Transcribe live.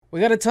We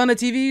got a ton of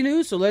TV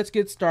news, so let's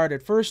get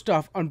started. First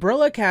off,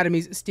 Umbrella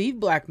Academy's Steve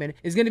Blackman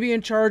is going to be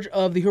in charge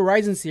of the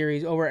Horizon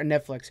series over at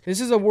Netflix.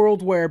 This is a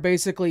world where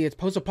basically it's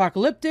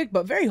post-apocalyptic,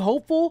 but very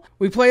hopeful.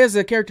 We play as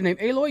a character named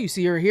Aloy, you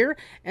see her here,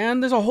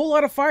 and there's a whole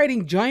lot of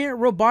fighting giant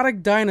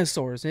robotic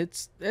dinosaurs.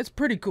 It's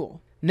pretty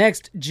cool.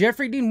 Next,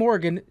 Jeffrey Dean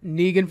Morgan,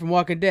 Negan from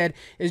Walking Dead,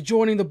 is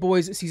joining The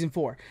Boys Season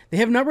 4. They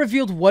have not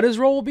revealed what his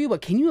role will be,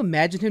 but can you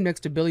imagine him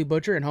next to Billy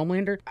Butcher and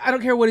Homelander? I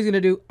don't care what he's going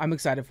to do. I'm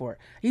excited for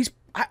it.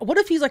 What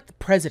if he's like the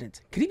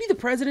president? Could he be the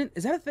president?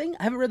 Is that a thing?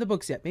 I haven't read the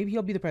books yet. Maybe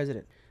he'll be the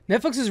president.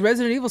 Netflix's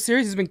Resident Evil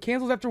series has been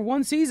canceled after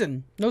one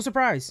season. No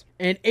surprise.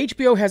 And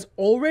HBO has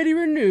already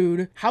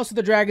renewed House of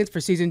the Dragons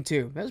for Season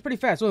 2. That was pretty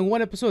fast. Only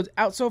one episode's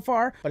out so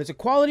far, but it's a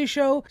quality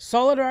show,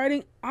 solid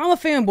writing. I'm a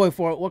fanboy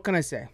for it. What can I say?